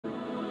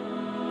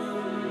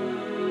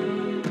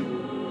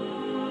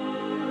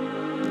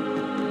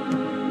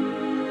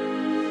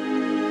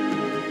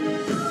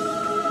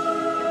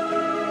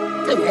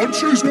Go on,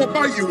 choose what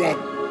bait you want.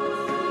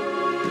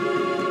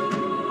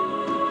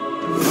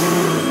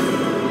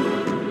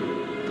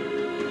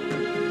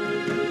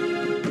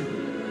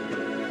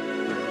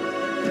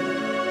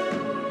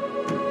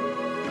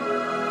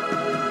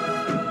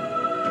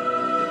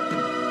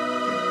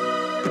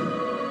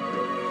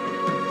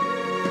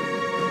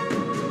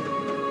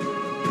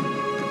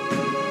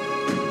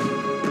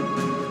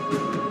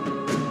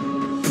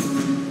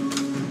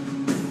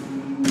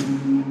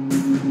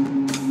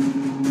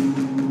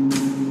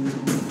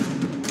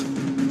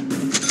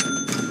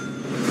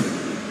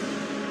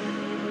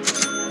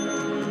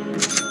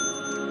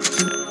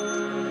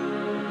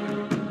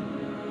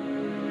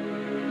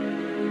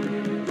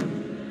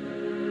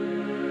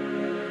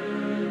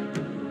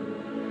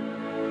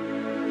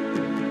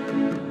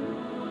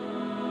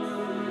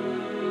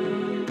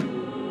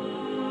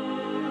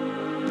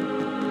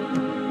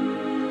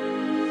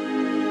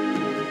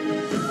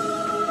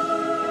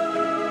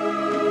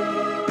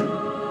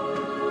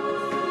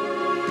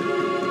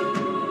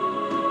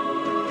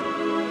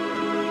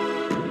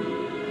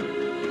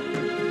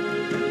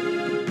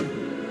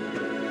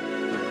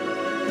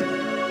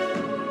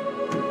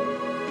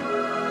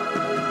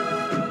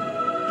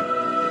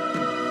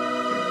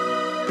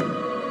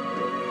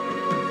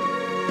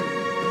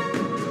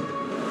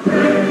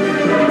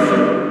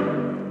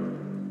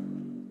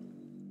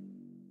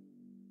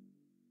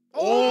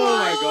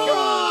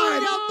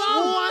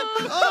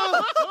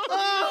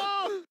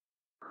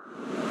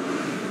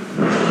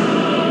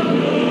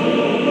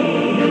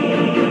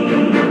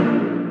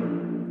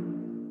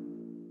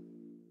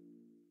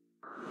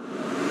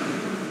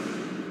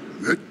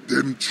 Let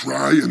them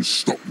try and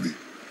stop me.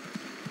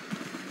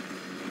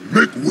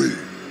 Make way.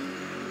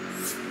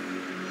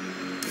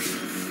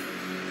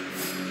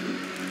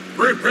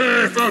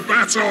 Prepare for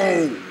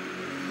battle!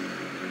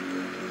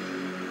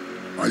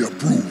 I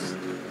approve.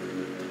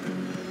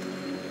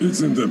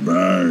 It's in the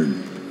bag.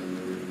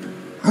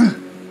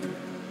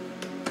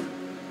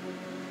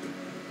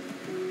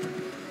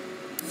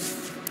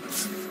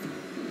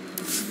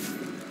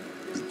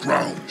 The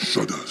ground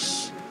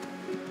shudders.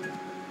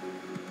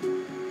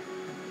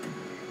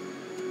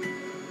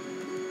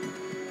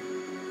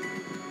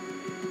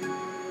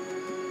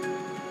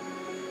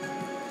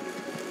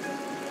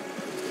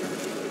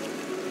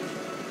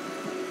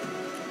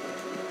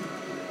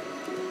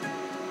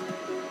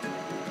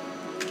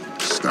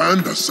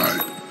 Stand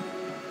aside.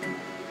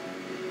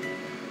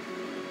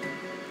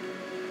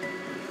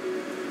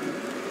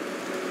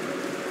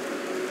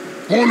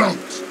 Fall out.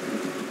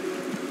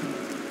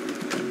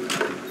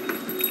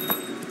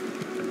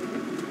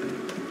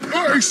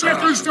 30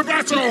 seconds to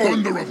battle! The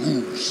thunder of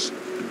hooves.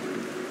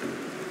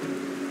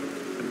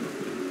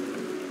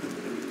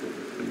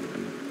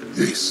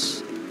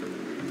 Yes.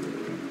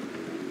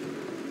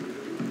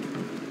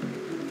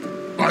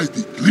 By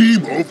the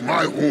gleam of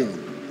my horn.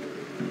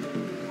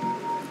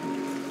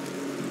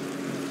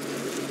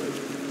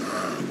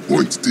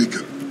 Point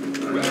taken.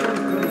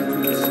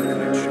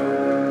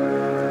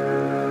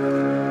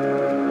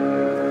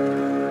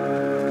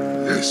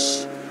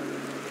 Yes.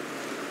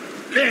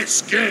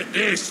 Let's get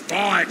this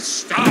fight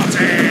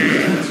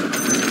started!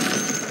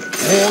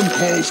 Horn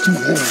calls to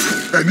horn,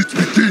 and it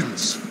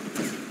begins.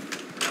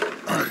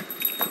 Aye.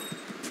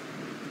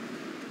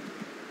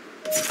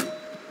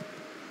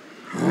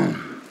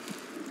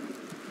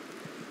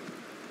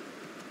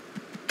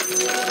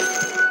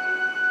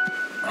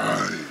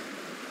 Aye.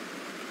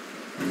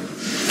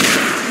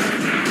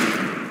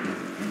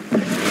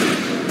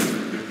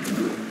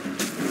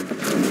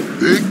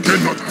 They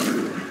cannot hide.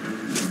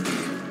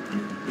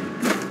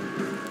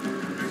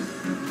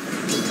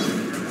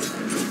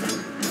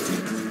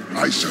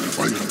 I shall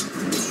find them.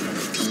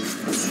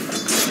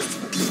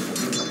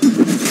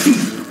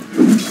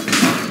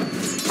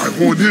 I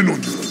horn in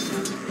on you.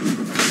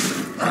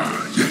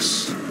 Ah,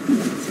 yes.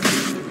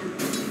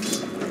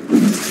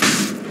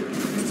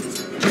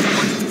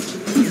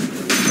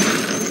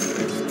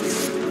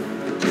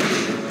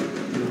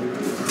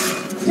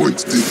 Point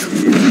taken.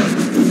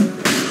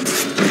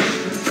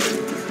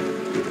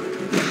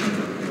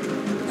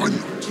 Why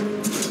not?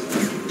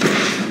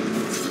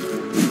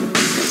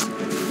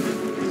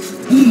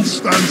 Who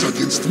stands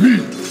against me?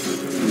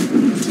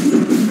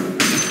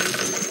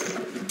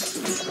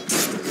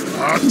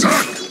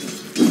 Attack!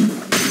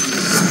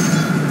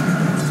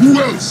 Who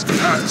else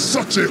has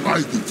such a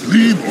high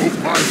gleam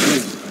of my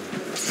horn?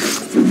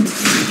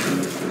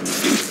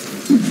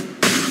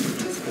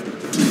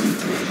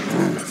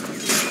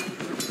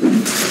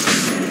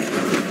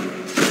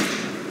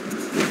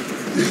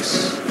 Yes.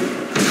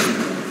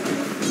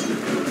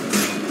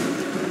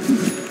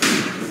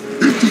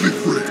 Into the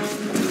fray.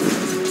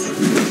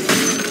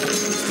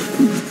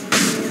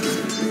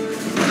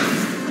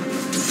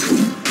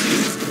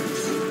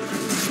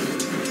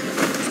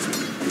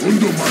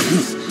 Under my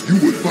roof, you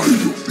will find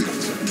your fate.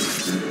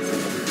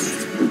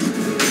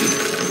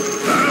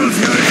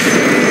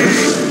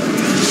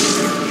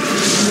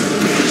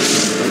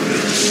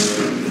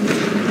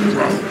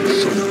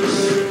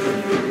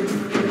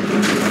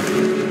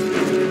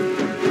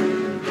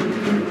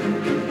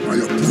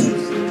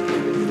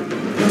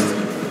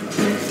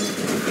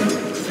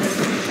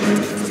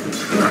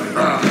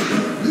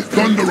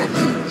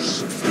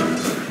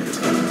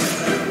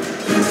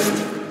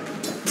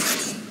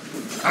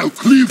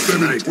 cleave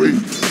them in twain.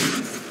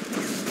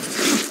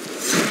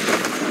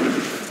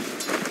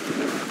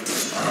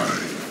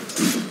 Aye.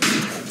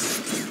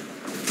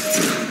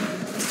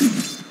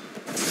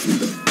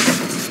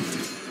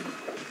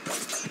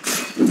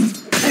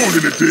 All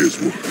in a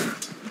day's work.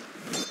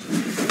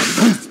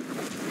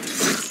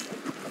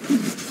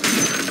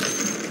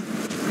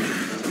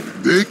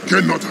 They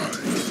cannot hide.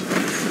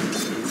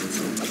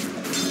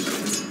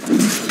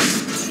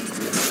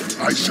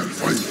 I shall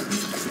find them.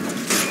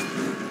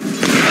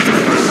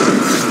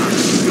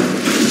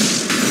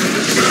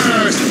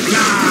 First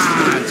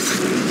blood!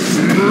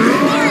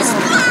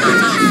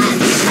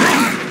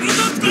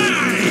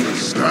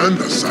 Stand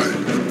aside.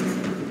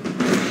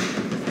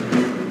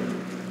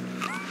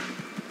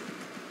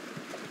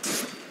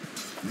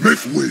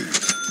 Make way.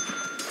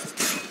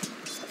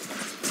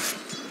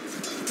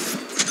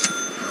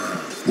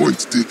 Point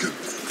taken.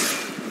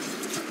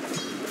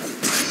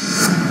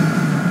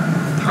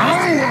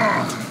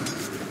 Power!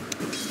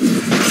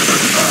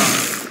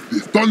 The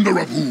thunder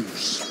of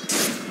hooves.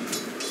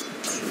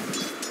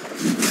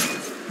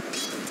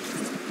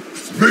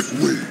 Make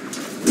way.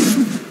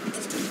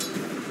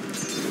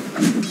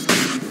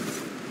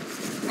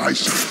 I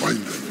shall find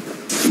them.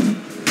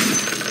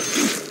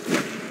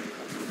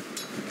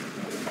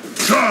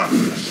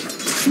 Charge!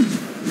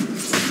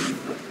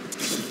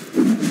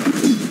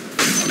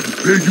 I'll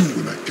repay you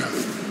when I can.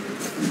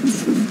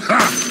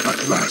 Ha!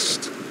 At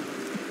last.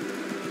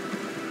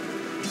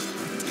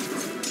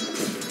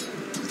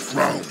 The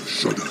ground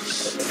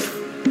shudders.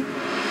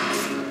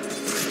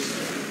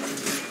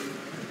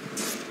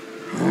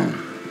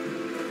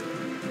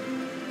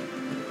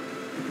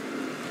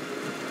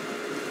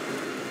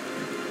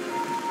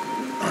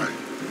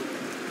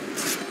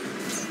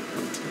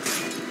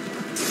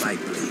 My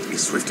blade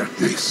is swifter.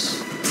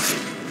 Yes.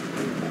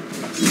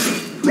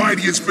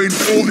 Radiant's been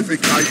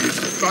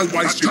fortificated. Don't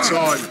waste your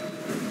time.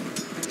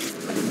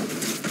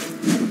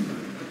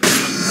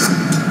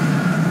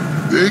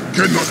 They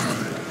cannot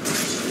hide.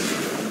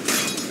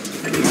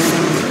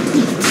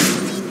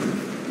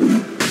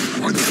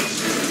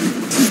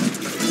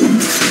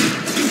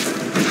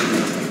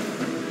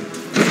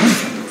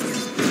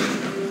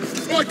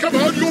 Right, come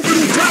on, your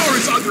middle tower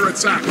is under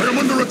attack. I am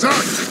under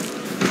attack.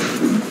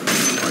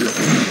 I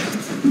approve.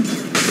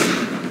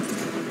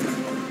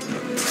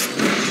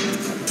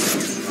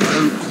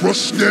 I'll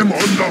crush them on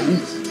the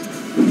hoof.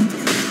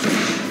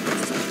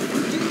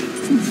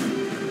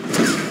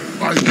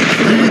 By the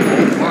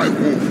aid of my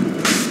war.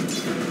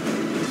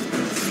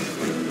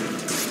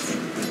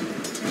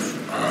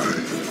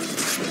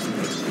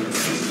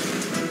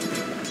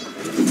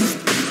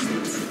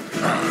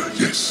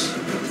 Yes.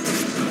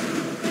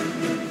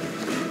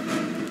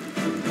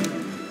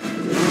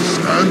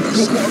 Stand Your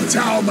aside. bottom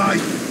tower,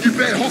 mate. You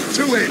better hop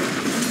to it.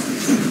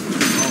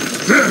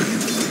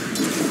 There.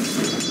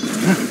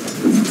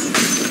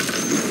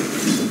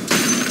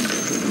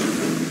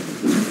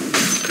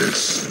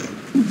 Yes.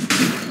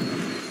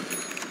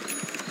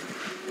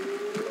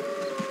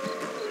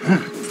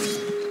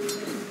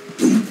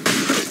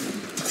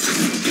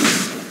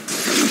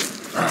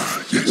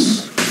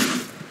 Yes.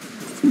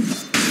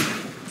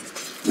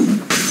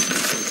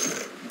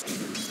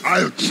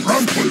 I'll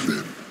trample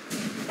them.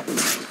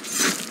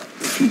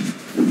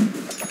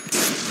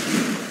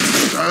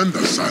 Stand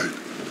aside.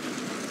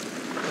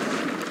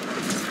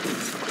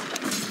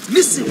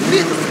 Listen,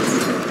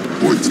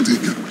 Point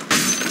taken.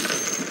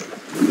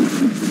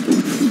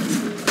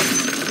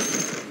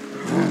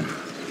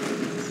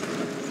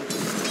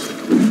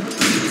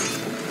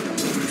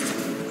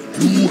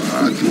 You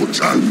had your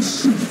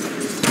chance.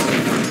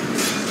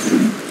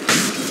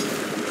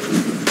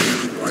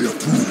 I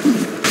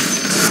approve.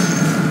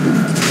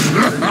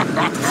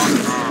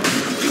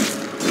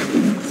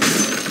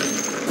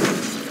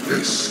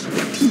 Yes.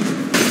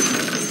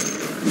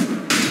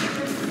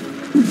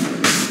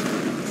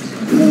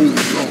 Hold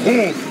the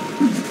horn.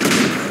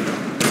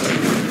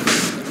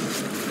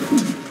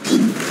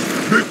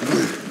 Make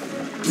way.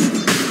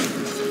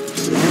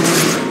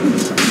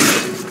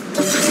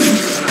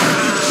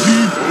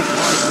 Leave of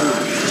my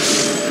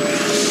horn.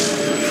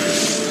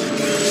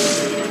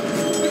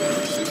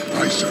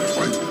 I shall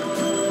find them.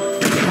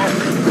 How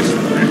can this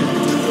be?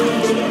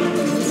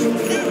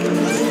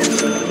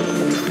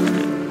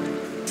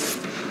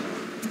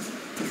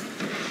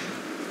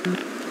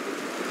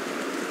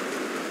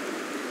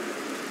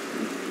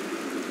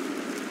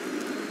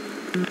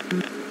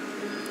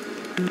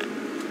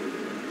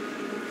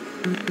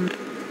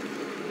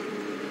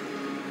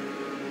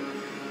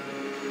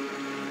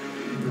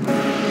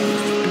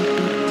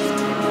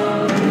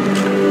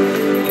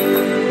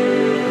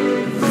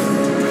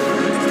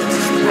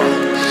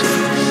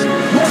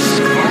 Crush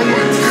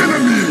our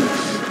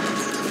enemies!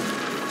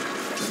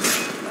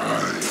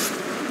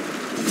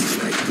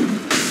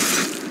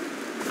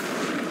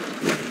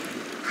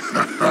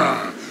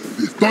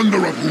 The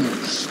thunder of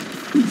hooves!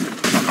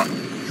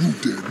 You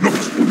dare not!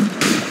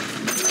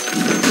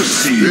 The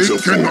seeds They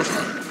of cannot war.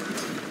 hide.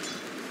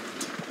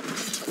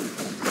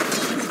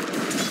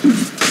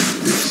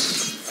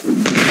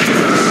 Yes.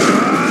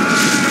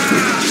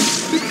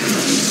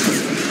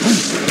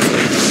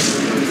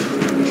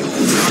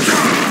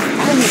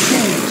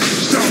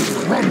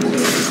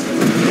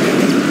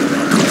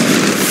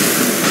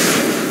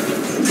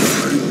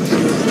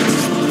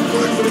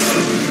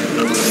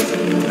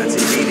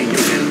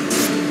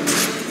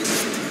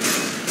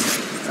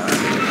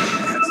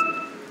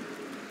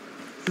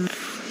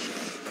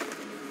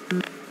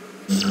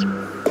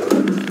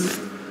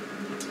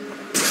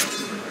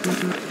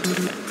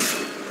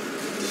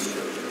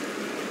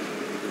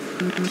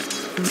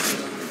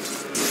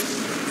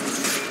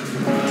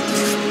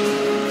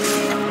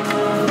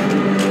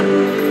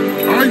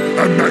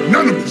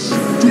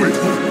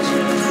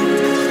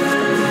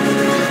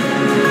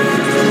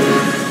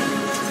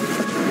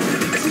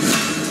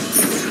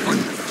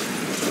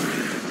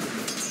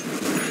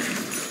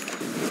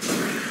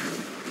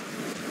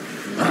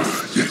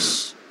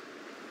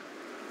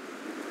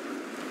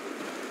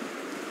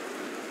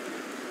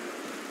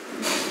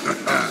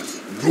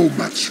 no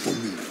match for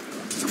me.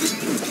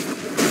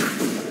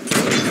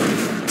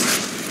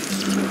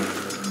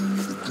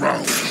 The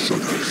ground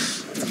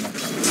shudders.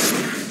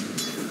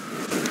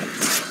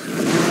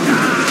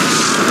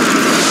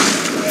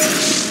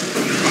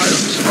 I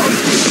am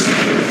trampled.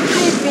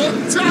 Your bottom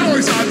tower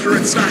is under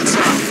attack,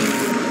 sir.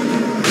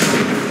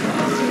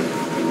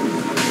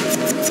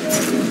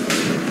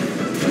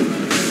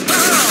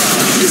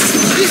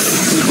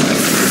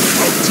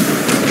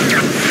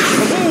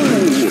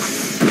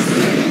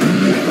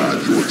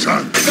 Your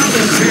chance.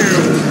 Double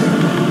kill.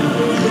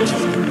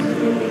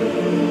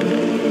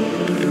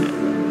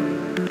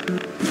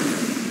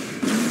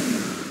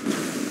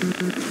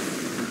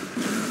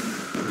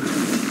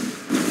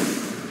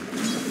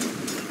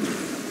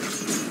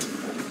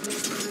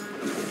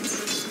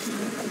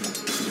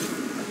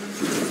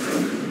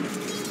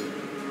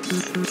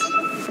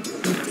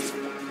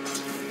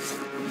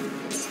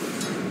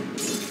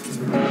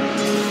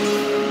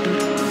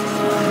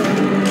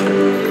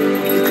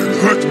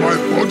 Hurt my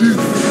body,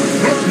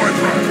 not my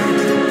pride.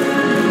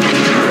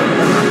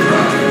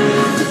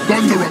 The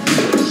thunder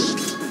appears.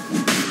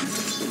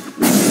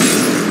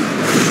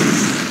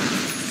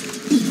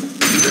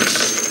 Yes.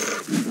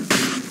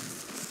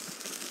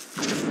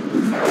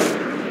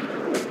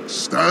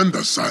 Stand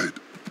aside.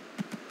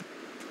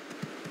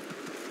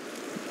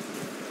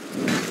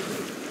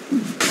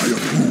 I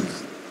approve.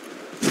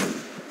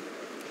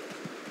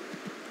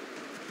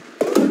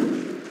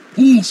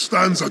 Who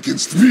stands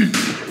against me?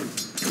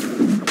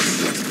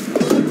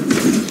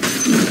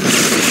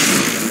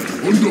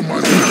 Under my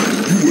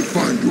roof, you will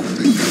find your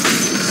thing.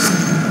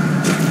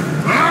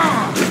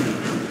 Ah!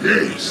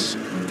 Yes!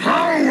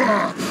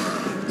 Power!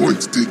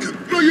 Point taken.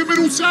 Look, your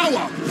middle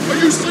tower. Are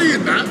you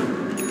seeing that?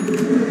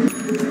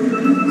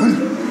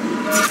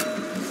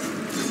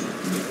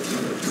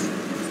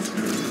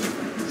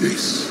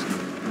 Yes.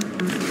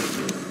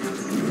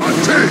 A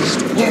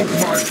taste of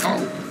my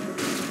power.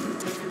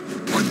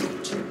 Why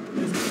not?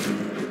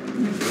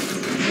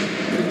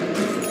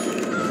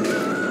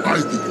 By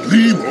the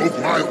gleam of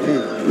my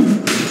orb.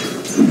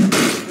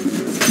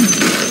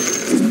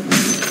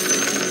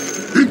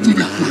 Into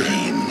the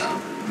flame.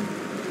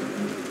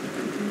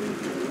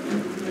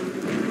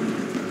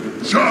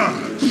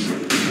 Charge!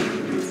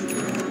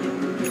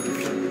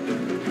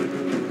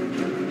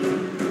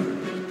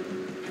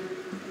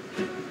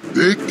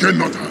 They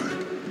cannot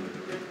hide.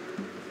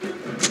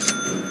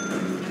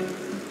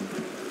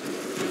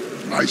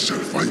 I shall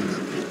find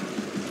them.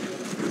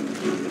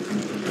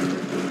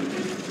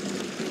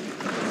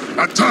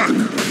 Attack!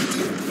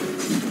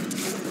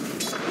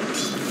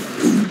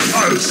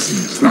 I'll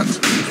seize that.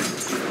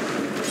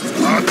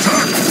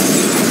 Attack!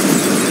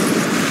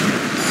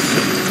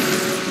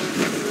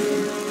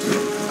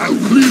 I'll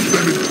cleave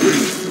them in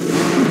twain.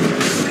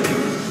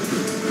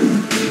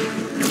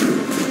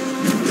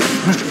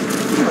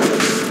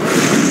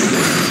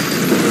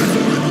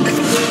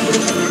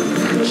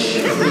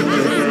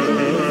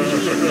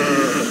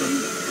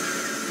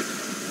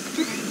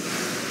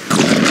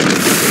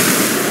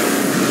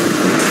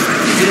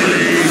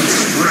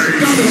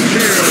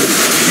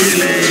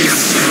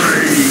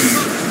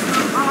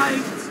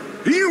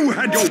 You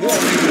had your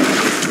warning.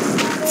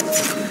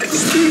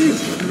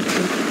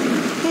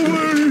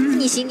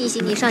 逆袭逆袭，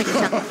你上你上。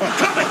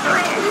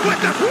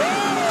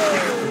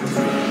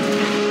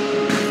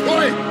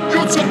 Oi,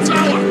 your top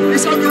tower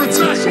is under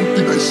attack.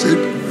 Something I said.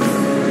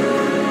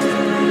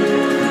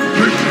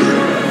 Let them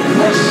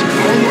crush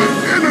our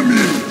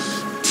enemies.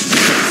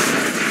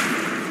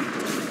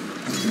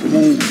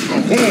 Hold the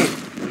horn.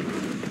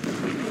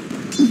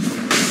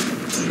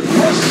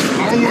 Crush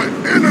our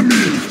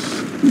enemies.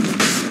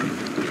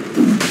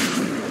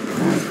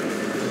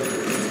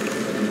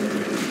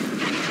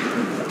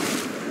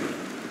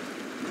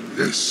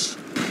 Yes.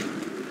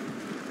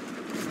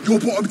 Your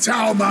bottom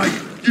tower, mate.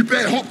 You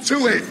better hop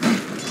to it.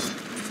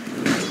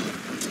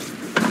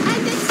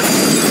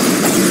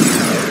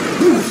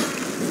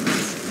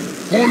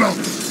 Hold out.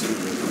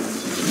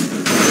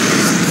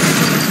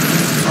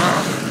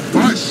 Ah,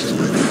 my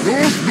strength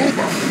knows no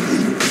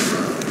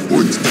bounds.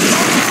 Point.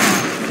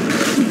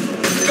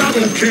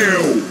 Double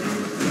kill.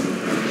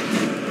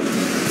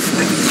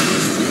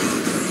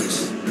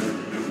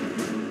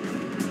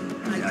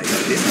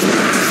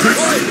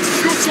 Oi,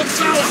 your top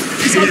tower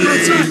is under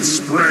attack.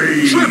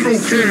 Spray. Triple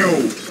kill.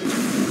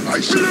 I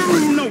shall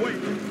find No way.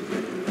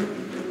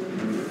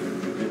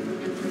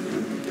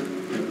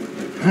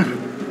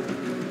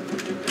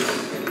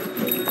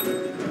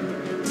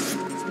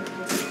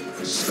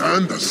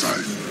 Stand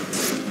aside.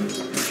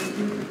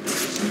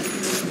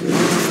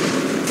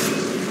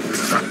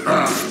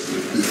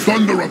 The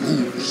thunder of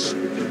hooves.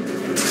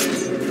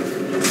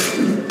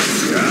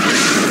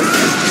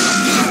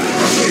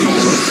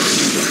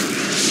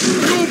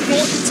 Your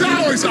bottom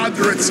tower is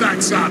under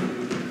attack, son.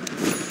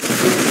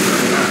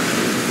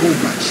 No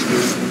match.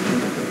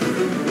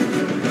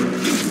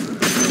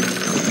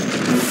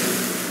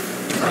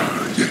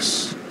 Ah, yes.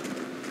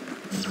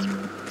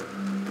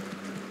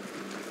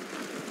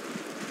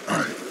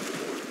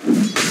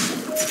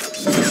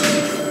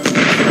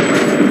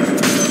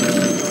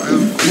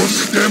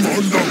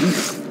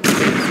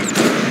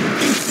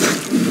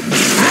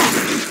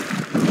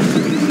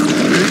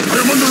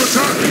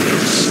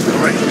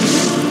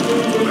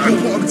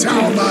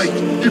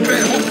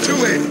 to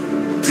it!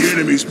 The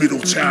enemy's middle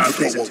tower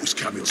got what was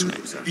coming to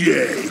it.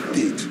 Yeah, it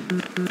did.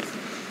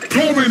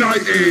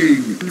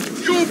 Dominating!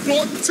 Your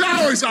bottom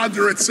tower is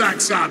under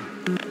attack, son!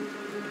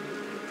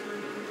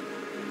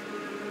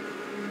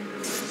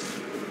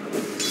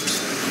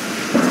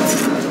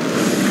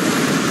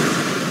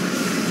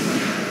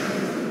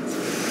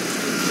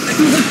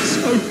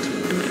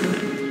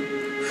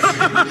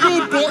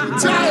 Your bottom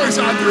tower is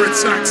under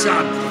attack,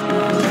 son!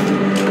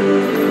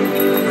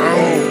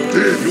 How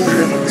did Your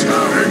bottom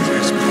tower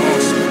is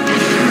past.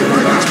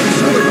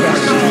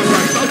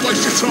 Don't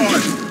waste your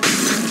time!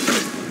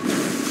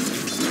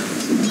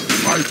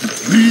 I could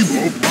dream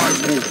of my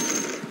home?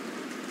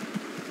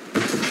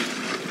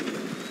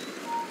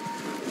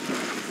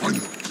 Why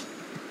not?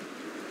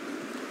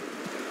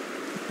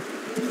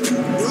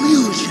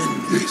 Illusion.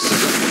 Yes.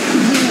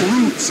 More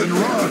roots and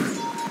run.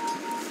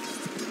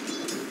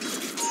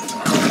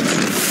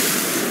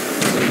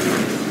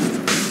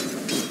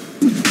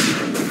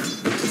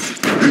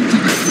 Into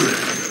the clear.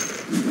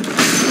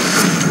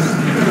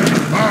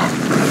 Ah,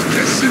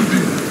 yes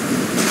indeed.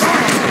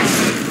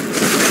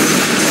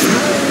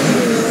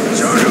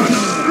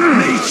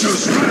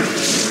 Nature's right!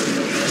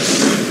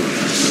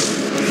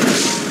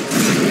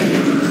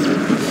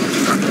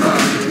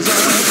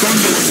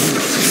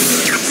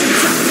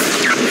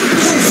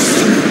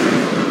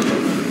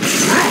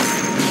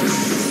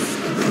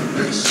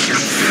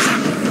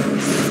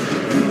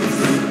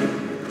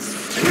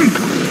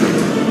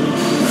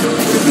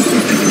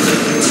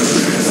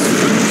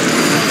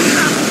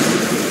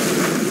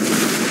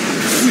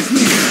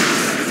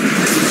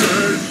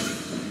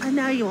 I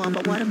know you are,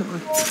 but what am I?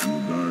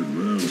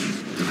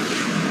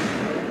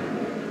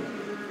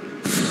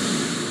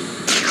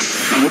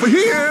 Over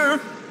here!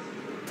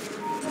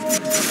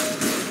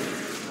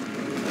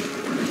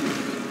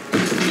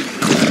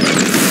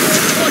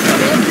 Oh,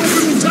 come on, your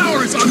middle tower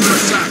is under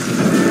attack!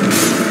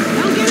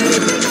 Don't get any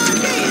big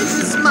ideas.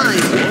 This is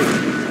mine.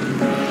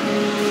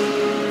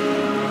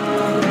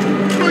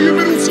 No, your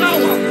middle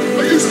tower!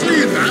 Are you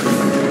seeing that?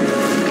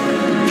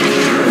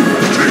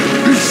 Take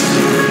this.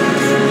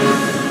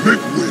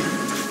 Make way.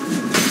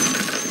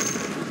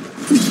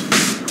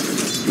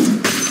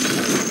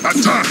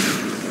 Attack.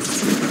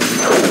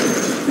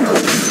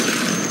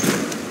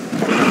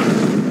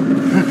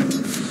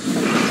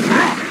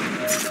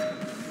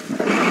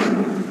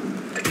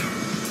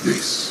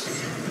 Yes.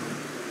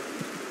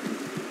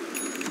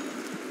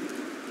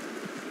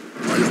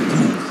 I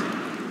approve.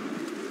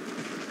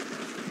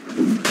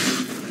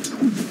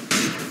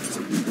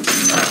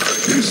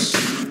 Yes.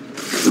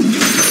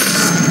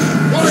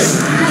 Right,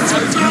 your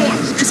top tower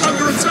is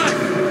under attack!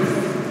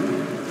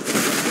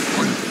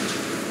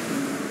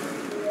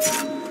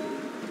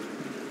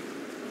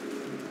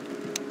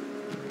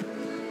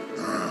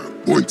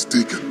 Point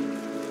taken.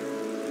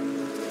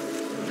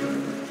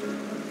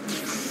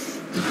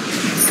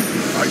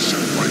 I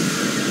shall find you.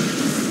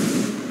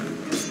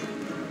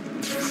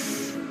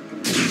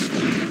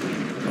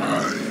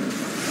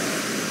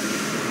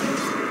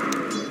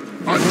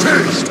 A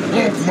taste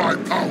of my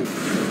power.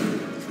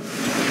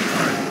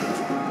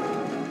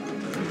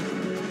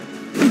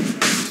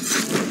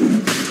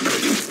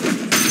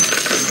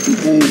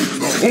 Oh,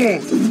 the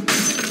horn.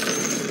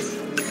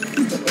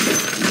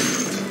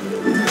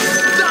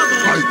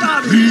 I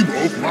dream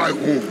of my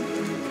home.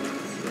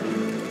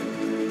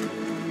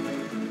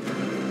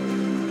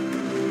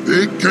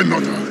 They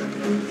cannot hide.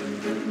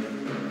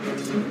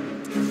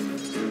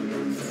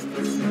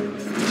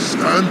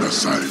 Stand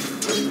aside.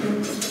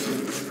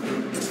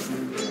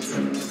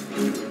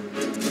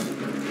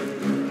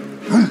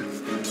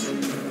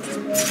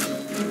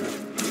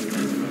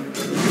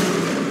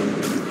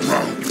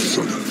 Ground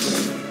shudders.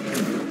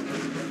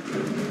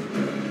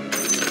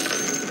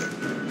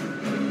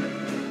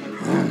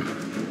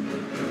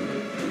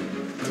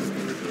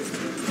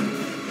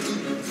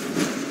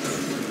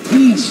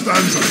 Who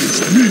stands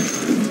against me?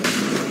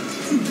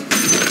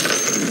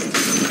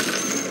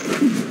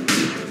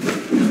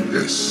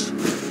 Yes.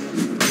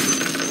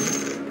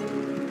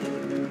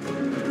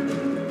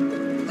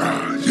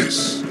 Ah, yes.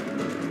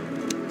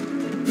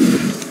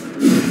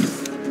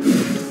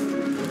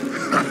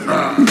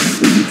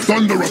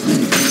 Thunder of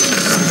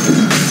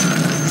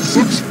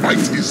such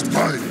might is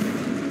mine.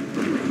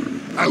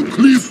 I'll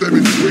cleave them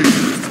in twain.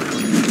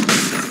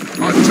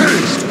 A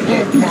taste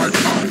of my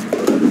power.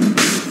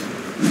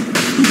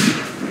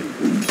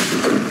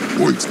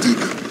 Point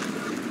taken.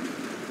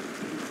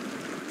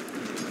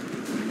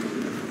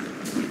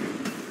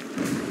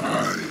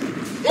 Aye.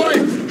 Oi!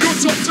 Your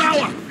top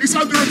tower is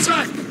under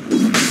attack!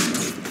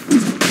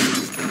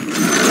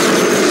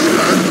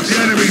 The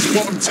enemy's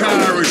bottom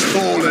tower is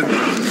fallen.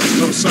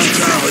 Not some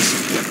towers.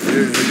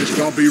 Yeah, they just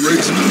can't be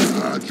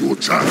reasonable. At your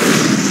chance.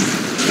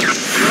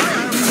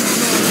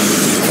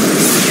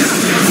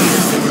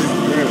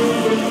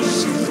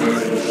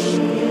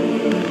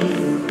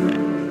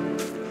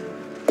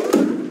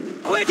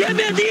 Вы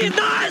тебе не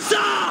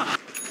нравится!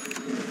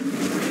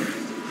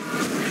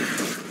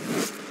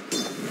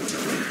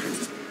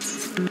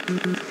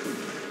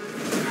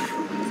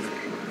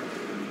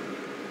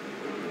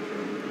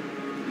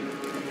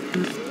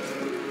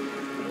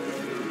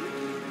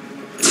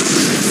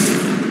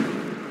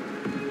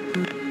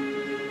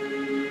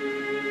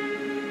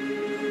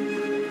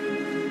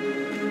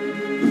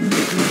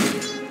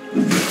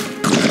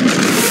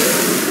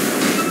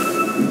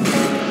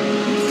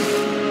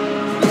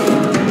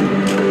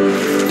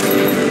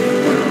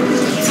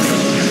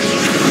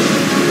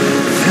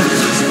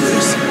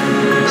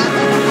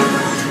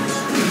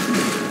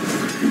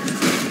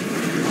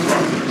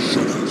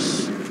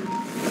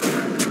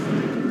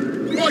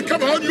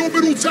 Come on, your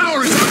middle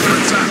tower is under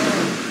attack!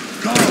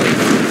 Go!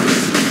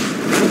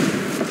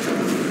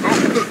 Oh,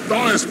 the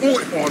Dire's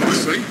fortified, I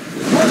see.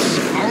 Crush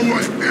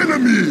our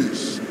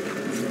enemies!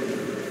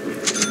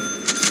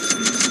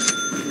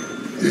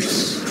 Yes.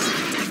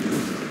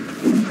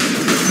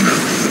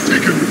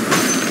 Taken.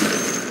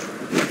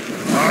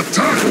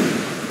 Attack!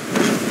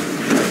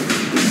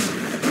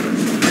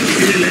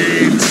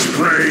 Killing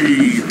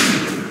spree!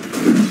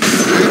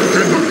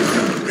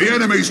 The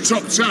enemy's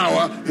top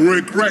tower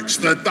regrets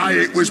the day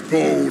it was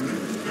born.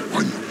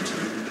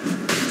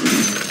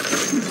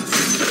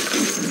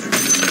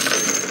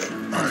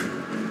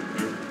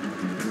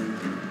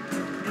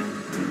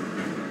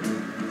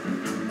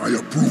 I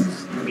approve.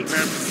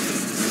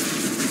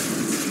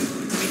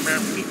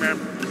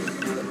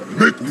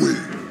 Make way.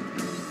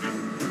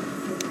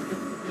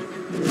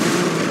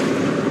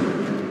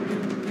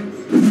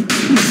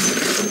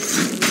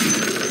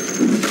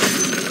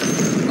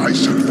 I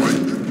shall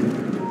find them.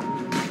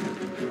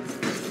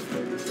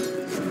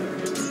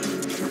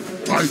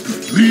 By the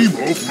gleam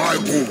of my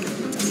home.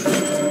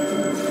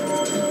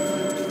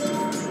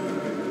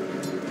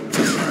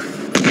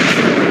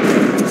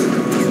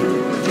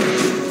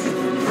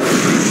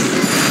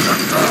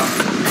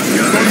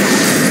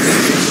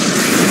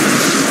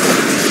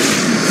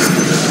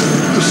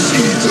 The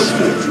seeds of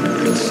fortune.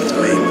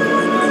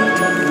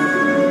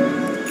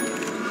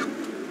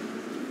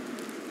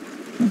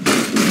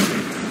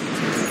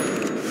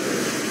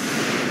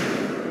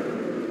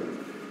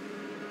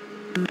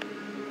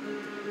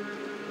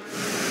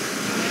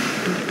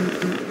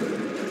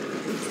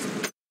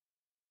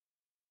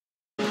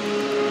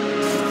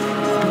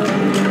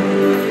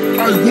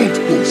 I won't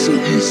go so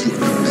easy on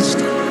you this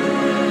time.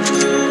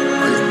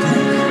 I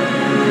approve.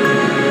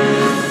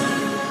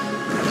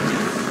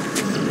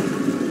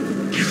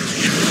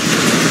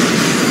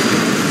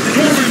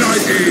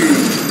 Dominating!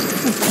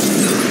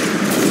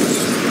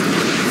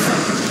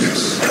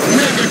 Yes.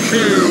 Mega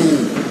kill!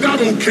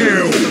 Double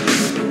kill!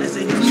 As a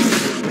new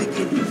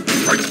beginning.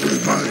 Rightfully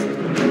mine.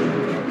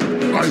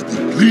 By the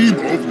gleam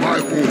of my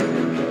home.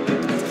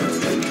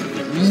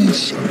 You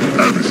shall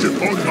perish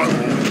upon my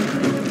home.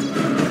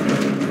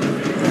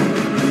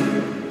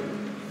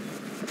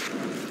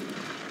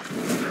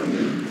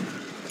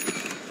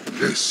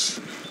 Yes.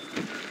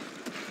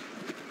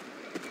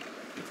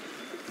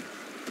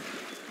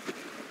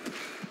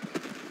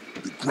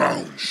 The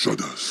ground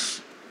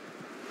shudders.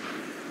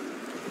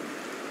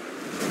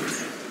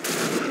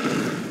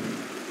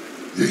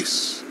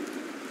 Yes.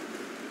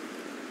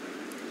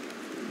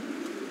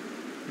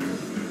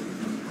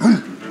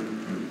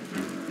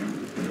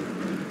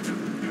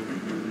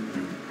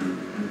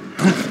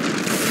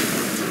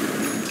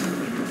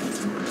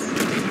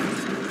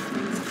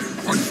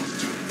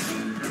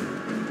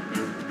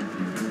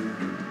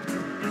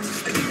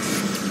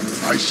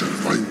 I shall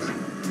find them.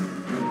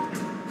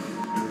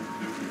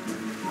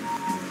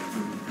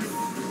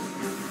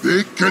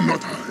 They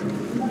cannot hide.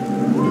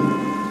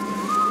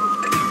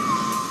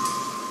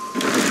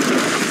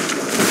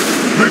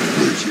 Make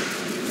way here.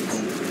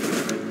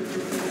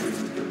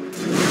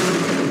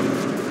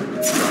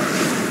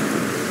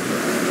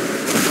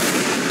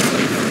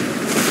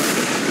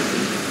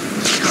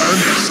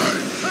 Stand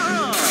aside.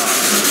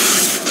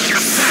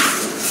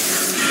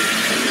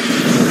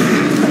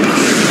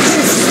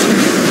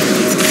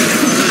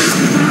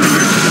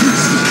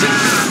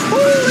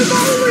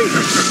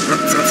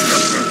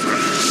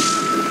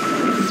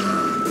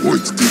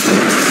 Point deep.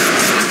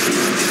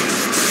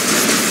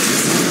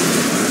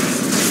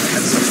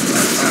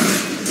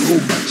 No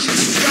match.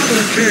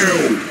 Double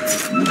kill!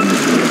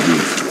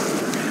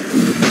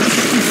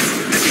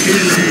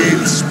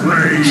 Killing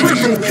spree!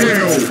 Triple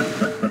kill!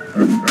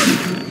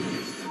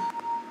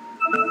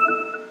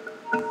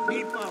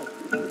 People.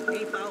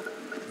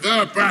 The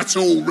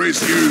battle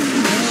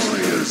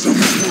resumes!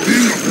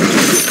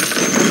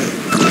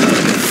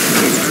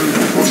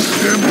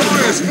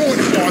 Dire's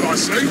fortified, I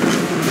see!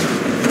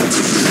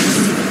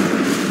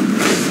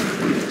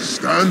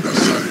 Stand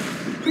aside.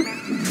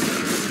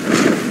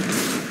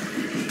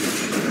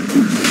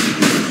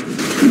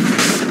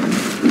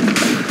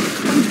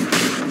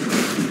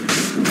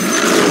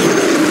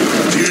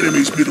 The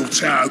enemy's middle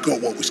tower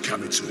got what was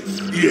coming to it.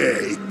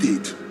 Yeah, it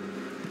did.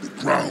 The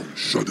ground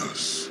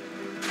shudders.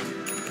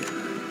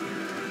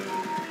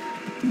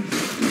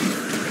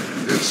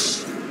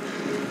 Yes.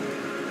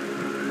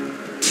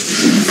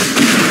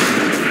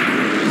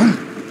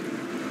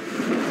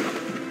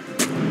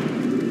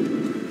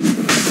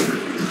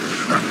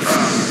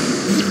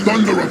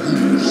 Thunder of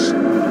hooves.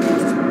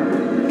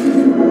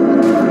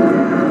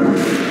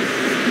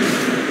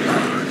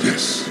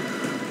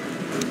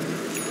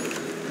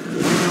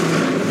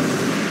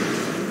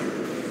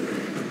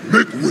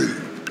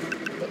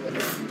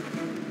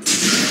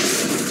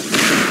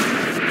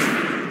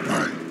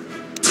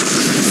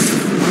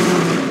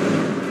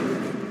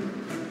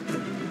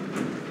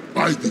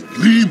 By the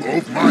gleam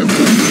of my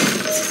horn.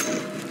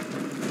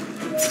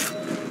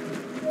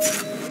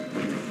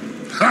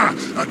 Ha!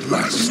 At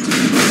last.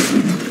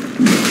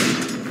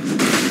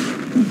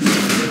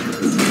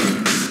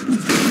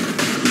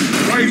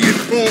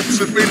 Radiant forts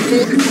have been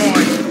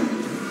fortified.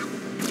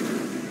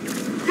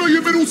 Look at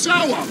your middle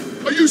tower.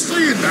 Are you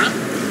seeing that?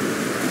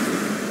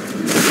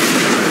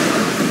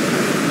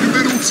 Your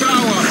middle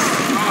tower.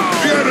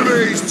 The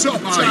enemy's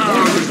top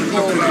tower is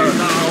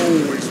fallen.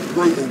 Always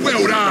brutal.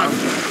 Well done.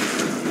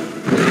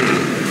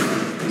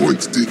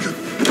 Point taken.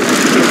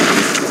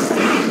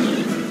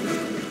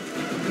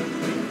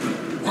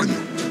 Why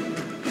not?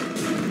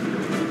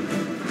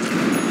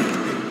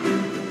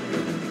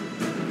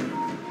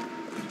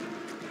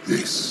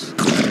 Yes.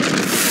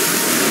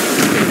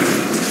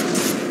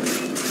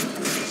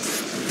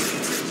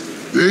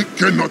 They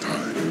cannot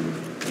hide.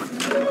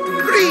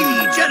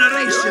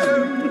 Regeneration!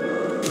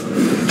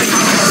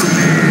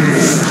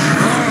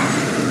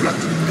 That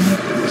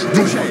was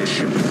no match.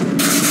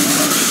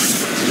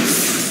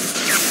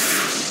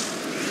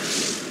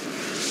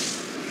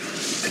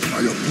 I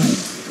approve.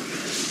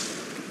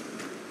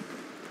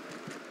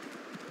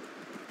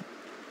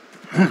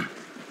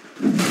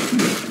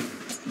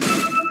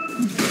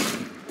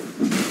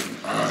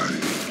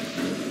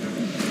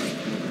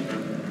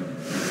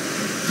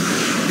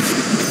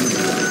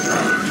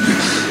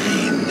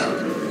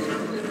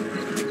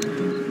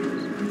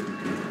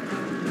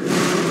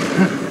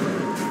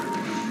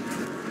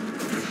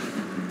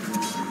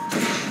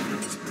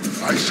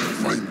 I shall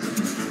find them.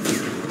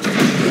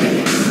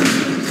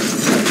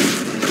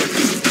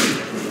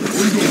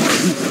 Hold on my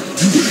hook,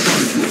 you will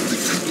find your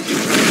victim.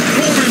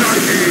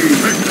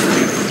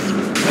 Victory!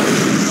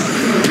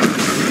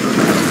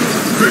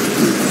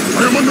 I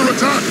am under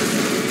attack!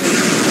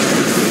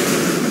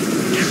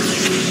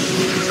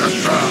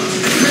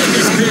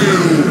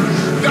 Kill!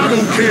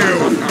 Double kill!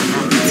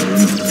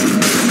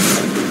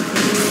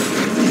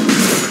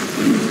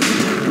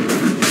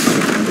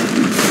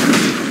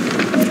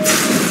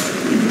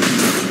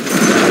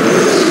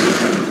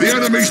 The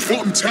enemy's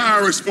bottom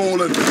tower has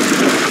fallen.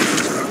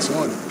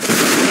 Outside.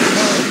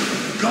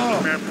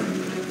 Calm.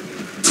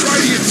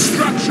 Radiant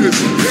structures,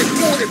 they're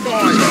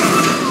fortified.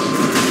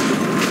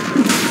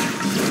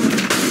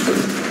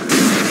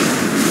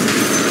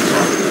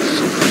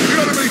 The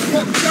enemy's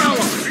bottom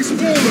tower is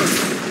fallen.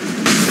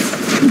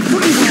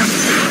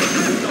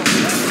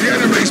 The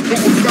enemy's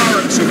bottom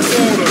barracks have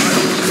fallen.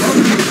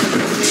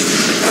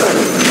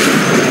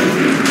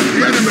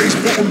 The enemy's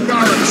bottom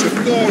barracks have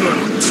fallen.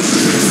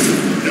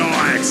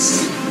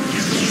 Nice.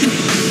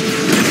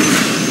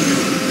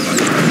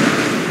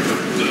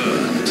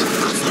 Burnt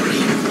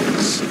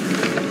offerings.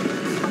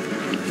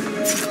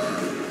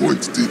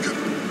 Point taken.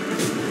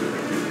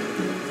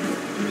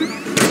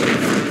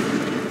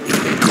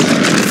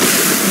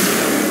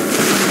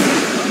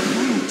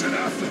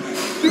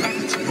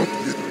 It's not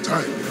yet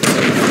time.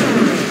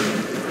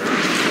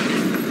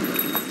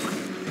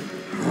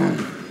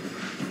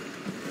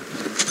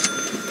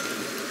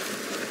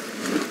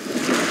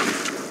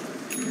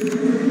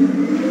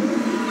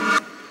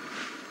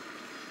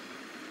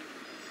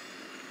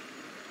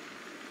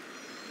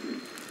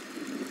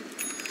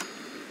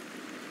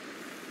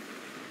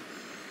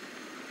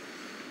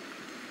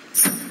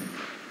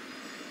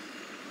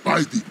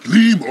 By the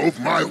gleam of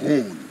my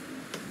horn.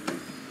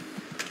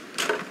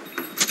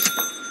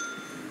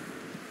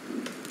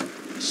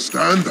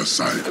 Stand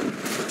aside.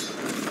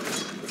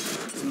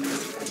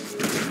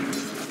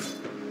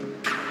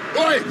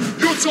 Oi!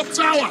 Your top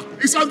tower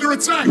is under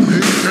attack!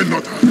 They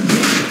cannot hide.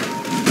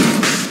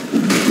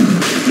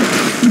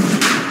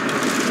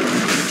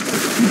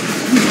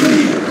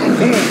 The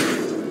horn.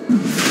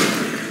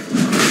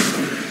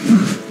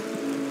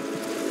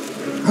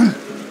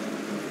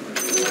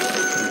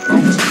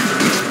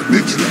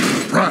 Nature of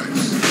the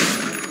prize.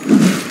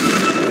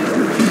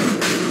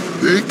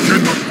 They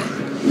cannot hide.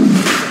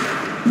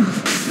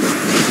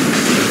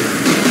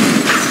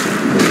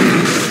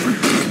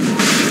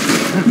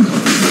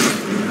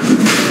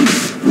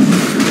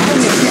 Our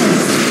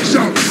foes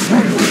shall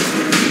crumble.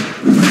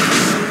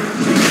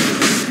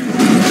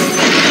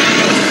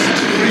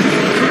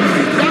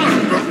 Done,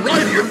 but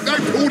Radiant, they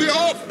pulled it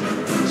off!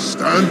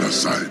 Stand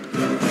aside.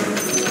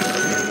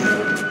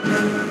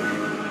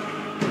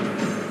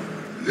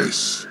 Yes.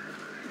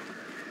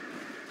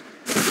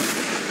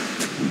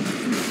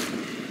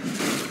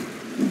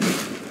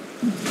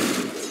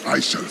 I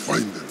shall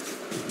find them.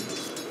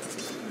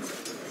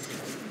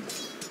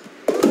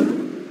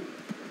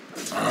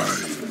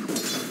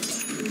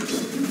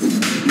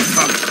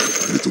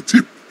 A little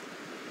tip.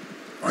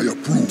 I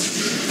approve.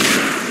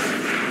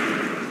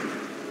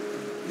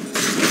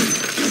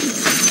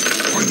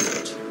 Why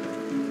not?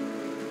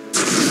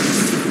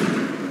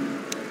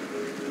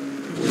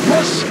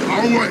 Crush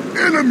our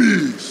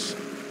enemies!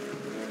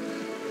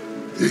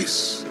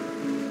 Yes.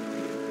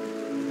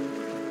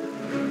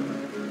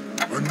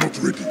 I'm not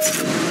ready.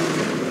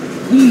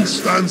 Who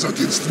stands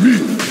against me?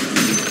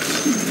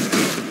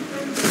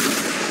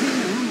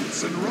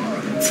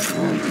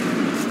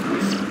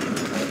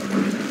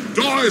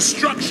 Die Dire's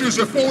structures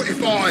are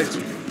fortified.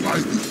 By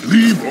the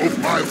gleam of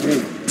my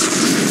horn.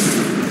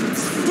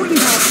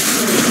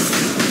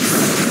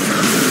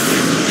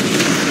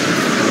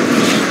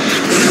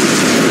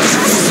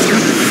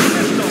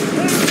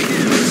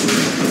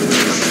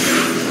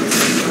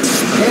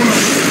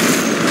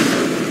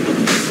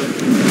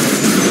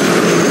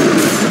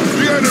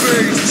 The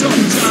enemy's top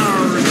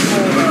tower is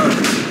fallen.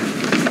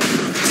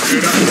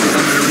 Get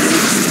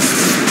up,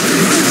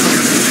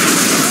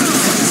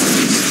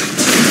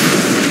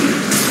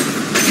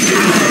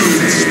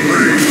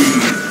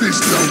 This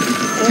don't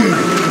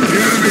the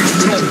enemy's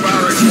top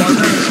barracks won't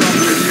have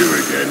trouble with you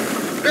again.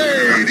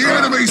 Hey, the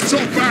enemy's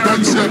top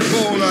barracks have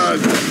fallen.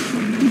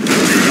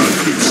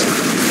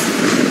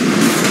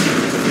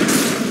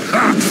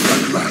 Ha!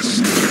 At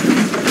last.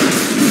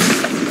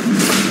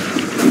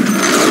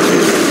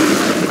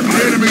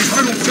 The enemy's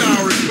middle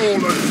tower has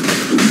fallen.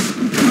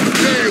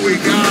 There we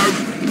go.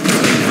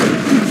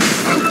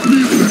 I'll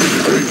cleave them in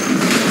twain.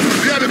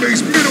 The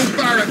enemy's middle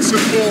barracks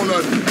have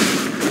fallen.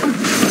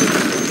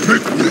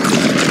 Make way.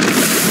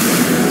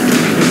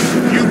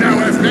 You now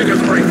have mega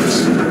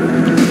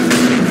crates.